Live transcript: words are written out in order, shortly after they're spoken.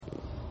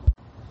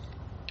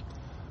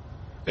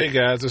Hey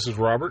guys, this is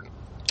Robert,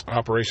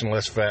 Operation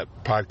Less Fat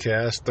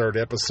Podcast, third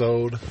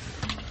episode,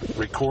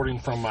 recording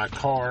from my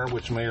car,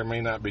 which may or may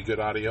not be good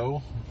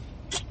audio.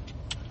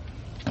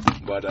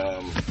 But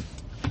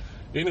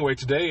anyway,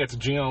 today at the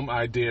gym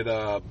I did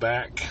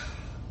back.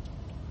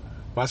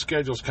 My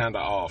schedule's kind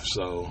of off,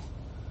 so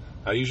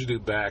I usually do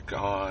back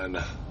on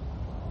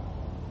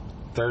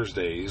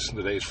Thursdays.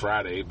 Today's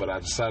Friday, but I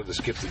decided to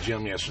skip the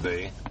gym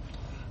yesterday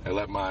and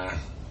let my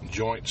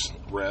joints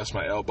rest,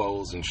 my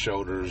elbows and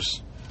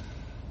shoulders.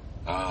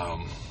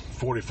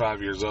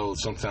 45 years old,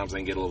 sometimes they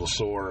can get a little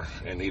sore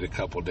and need a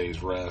couple of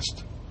days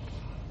rest.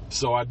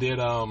 So I did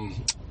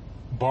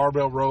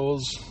barbell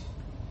rows.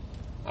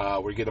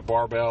 We get a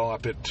barbell. I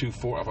put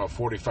a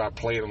 45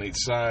 plate on each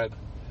side.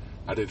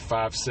 I did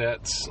 5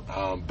 sets,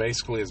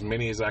 basically as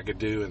many as I could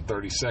do in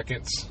 30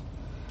 seconds.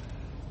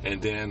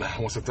 And then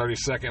once the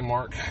 30-second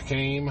mark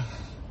came,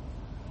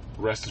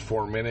 rested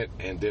for a minute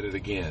and did it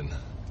again.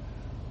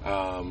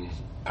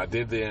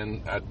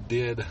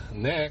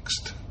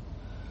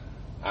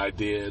 I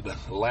did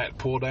lat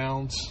pull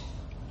downs.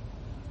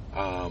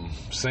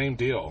 Same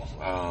deal.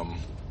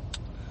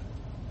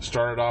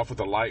 Started off with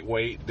a light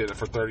weight, did it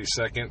for 30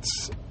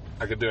 seconds.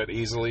 I could do it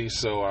easily,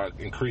 so I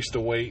increased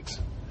the weight.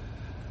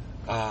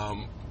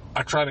 I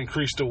try to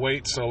increase the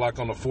weight, so like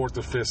on the 4th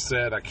or 5th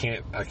set, I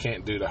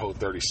can't do the whole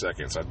 30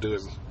 seconds. I do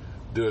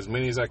as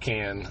many as I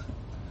can,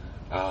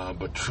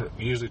 but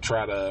usually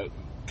try to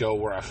go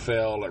where I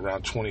fell at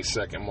around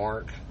 20-second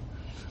mark.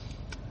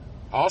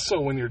 Also,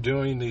 when you're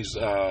doing these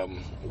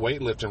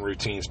weightlifting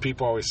routines,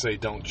 people always say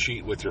don't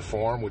cheat with your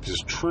form, which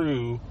is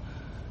true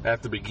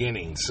at the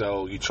beginning.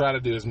 So you try to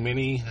do as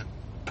many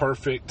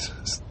perfect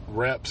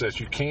reps as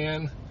you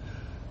can.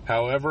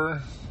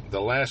 However,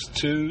 the last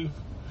 2,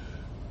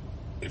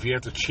 if you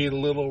have to cheat a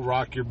little,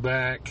 rock your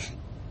back,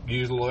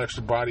 use a little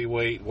extra body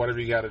weight, whatever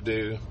you got to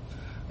do,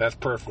 that's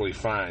perfectly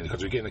fine because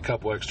you're getting a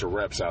couple extra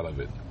reps out of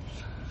it.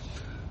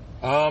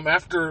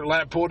 After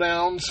lat pull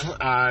downs,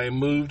 I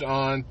moved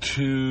on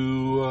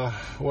to,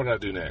 what did I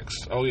do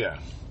next? Oh yeah,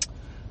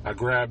 I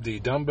grabbed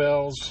the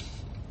dumbbells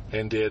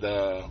and did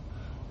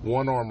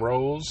one-arm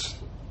rows.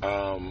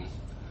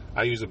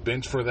 I use a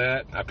bench for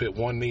that. I put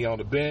one knee on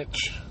the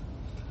bench.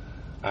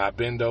 I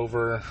bend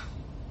over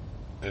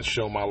and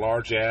show my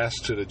large ass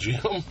to the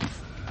gym.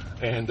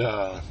 And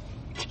I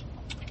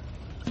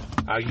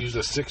use a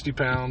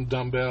 60-pound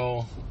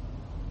dumbbell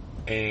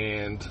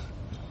and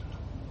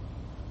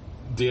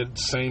did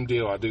the same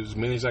deal. I do as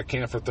many as I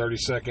can for 30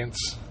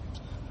 seconds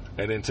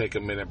and then take a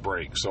minute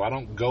break. So I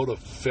don't go to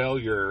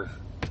failure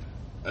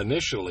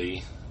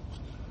initially.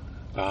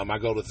 I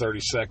go to 30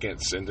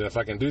 seconds, and then if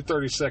I can do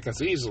 30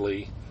 seconds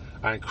easily,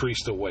 I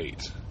increase the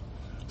weight.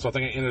 So I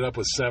think I ended up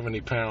with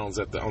 70 pounds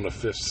on the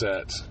 5th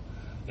set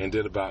and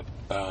did about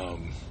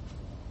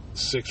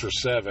 6 or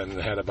 7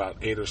 and had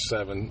about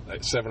 7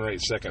 or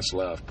 8 seconds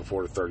left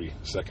before the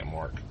 30-second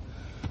mark.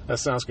 That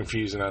sounds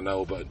confusing, I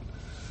know, but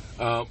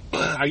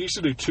I used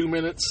to do 2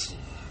 minutes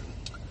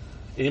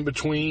in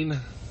between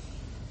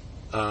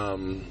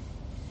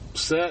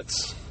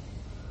sets,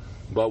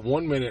 but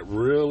 1 minute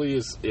really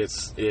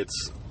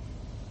it's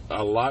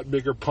a lot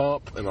bigger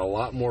pump and a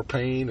lot more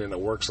pain, and it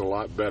works a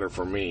lot better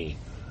for me.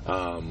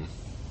 2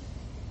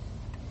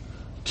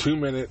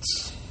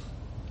 minutes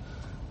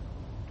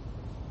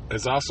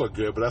is also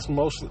good, but that's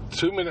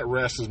 2-minute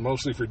rest is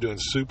mostly if you're doing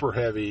super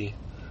heavy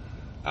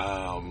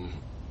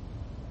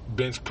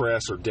bench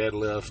press or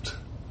deadlift.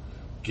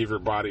 Give your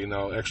body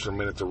extra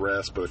minute to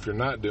rest. But if you're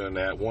not doing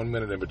that, 1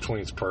 minute in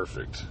between is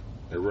perfect.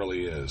 It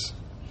really is.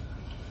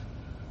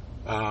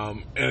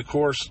 And of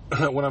course,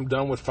 when I'm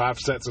done with 5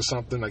 sets of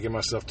something, I give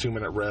myself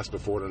 2-minute rest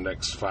before the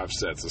next 5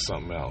 sets of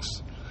something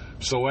else.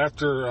 So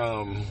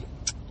after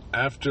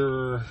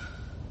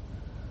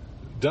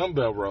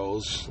dumbbell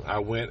rows,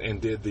 I went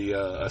and did the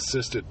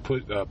assisted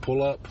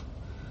pull-up.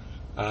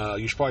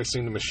 You've probably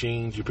seen the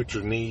machines. You put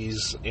your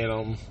knees in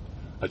them,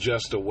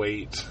 adjust the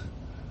weight.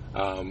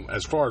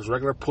 As far as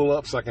regular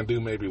pull-ups, I can do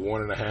maybe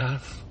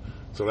 1.5,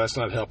 so that's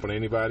not helping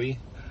anybody.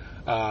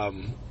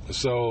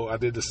 So I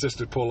did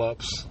assisted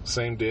pull-ups,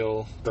 same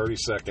deal, 30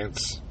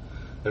 seconds,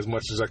 as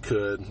much as I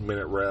could,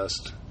 minute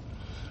rest.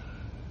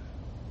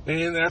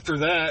 And after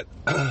that,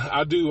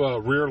 I do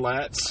rear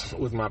lats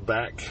with my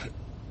back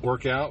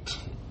workout,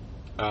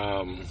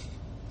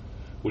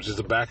 which is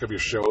the back of your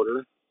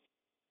shoulder.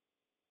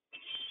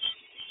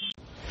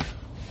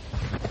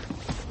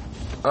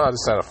 I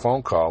just had a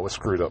phone call, which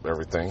screwed up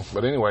everything.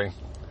 But anyway,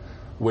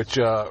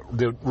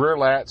 the rear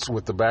lats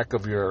with the back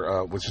of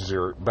your, which is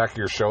your back of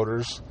your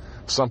shoulders.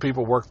 Some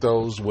people work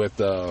those with,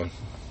 some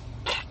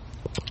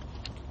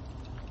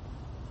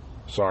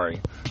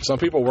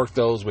people work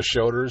those with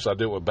shoulders. I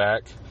do it with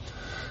back.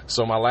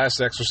 So my last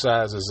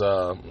exercise is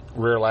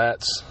rear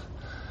lats.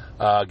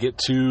 Get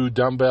 2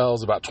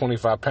 dumbbells, about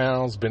 25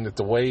 pounds, bend at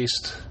the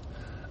waist,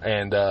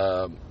 and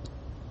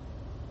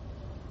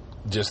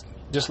just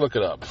look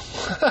it up.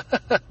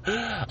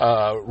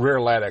 Rear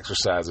lat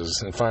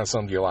exercises, and find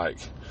something you like.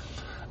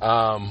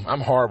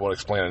 I'm horrible at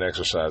explaining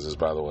exercises,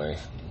 by the way.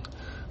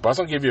 But I was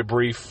going to give you a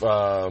brief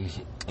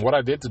what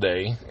I did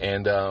today,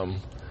 and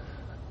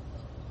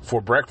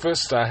for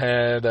breakfast I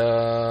had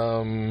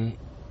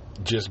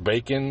just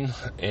bacon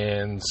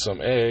and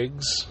some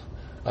eggs,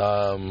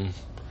 no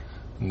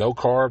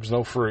carbs,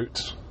 no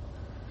fruit.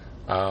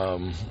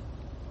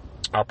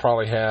 I'll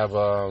probably have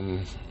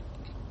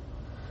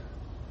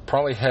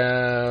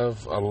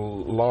a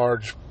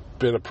large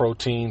bit of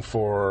protein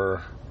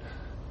for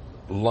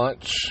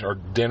lunch or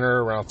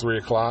dinner around 3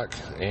 o'clock,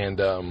 and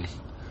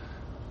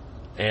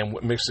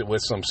mix it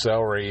with some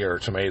celery or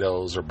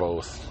tomatoes or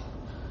both.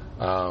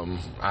 I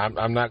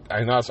know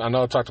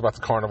I talked about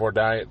the carnivore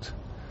diet,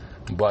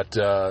 but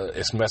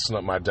it's messing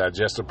up my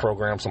digestive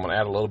program, so I'm going to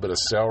add a little bit of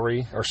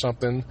celery or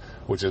something,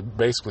 which is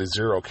basically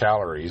 0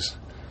 calories,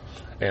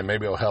 and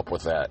maybe it'll help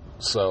with that.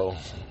 So,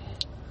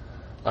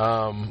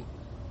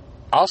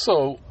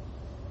 also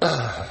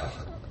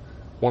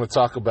want to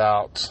talk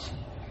about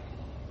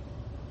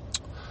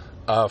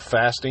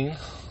fasting,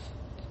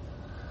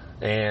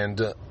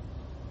 and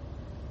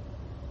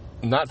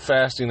not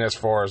fasting as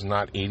far as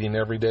not eating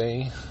every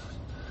day,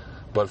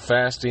 but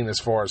fasting as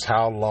far as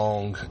how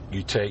long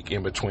you take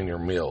in between your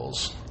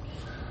meals.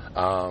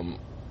 A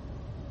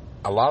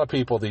lot of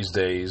people these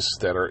days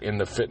that are in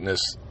the fitness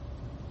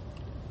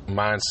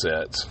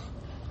mindset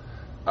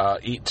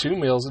eat 2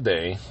 meals a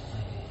day,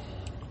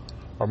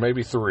 or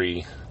maybe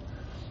 3,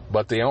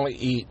 but they only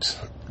eat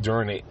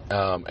during an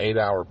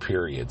 8-hour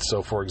period.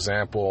 So, for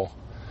example,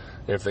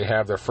 if they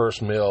have their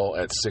first meal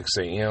at 6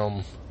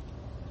 a.m.,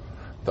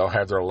 they'll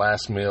have their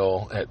last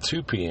meal at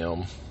 2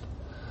 p.m.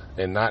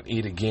 and not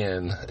eat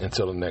again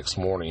until the next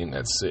morning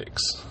at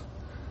 6.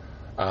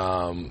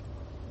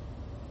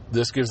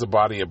 This gives the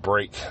body a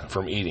break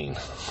from eating.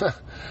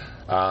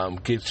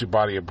 Gives your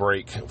body a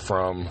break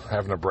from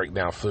having to break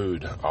down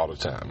food all the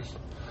time.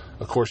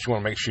 Of course, you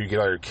want to make sure you get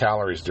all your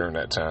calories during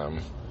that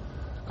time.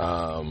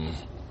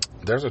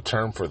 There's a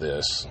term for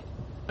this,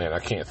 and I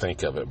can't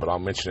think of it, but I'll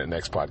mention it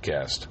next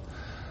podcast.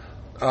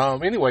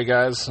 Anyway,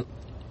 guys,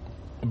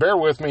 bear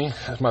with me.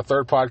 It's my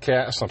 3rd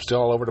podcast. I'm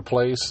still all over the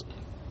place.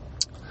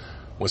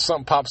 When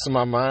something pops in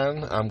my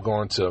mind, I'm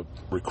going to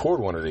record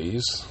one of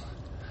these,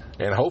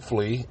 and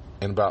hopefully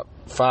in about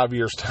 5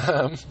 years'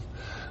 time,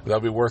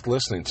 they'll be worth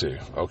listening to.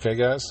 Okay,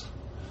 guys?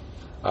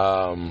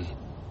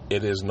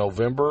 It is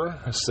November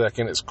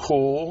 2nd. It's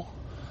cool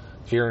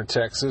here in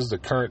Texas. The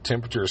current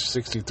temperature is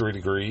 63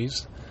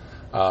 degrees.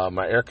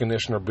 My air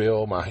conditioner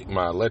bill,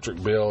 my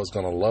electric bill is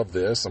going to love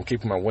this. I'm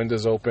keeping my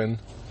windows open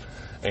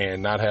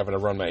and not having to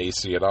run the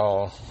AC at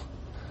all.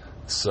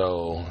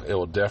 So it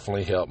will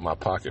definitely help my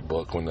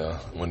pocketbook when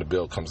the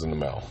bill comes in the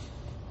mail.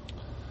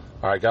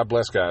 All right, God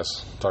bless,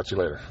 guys. Talk to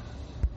you later.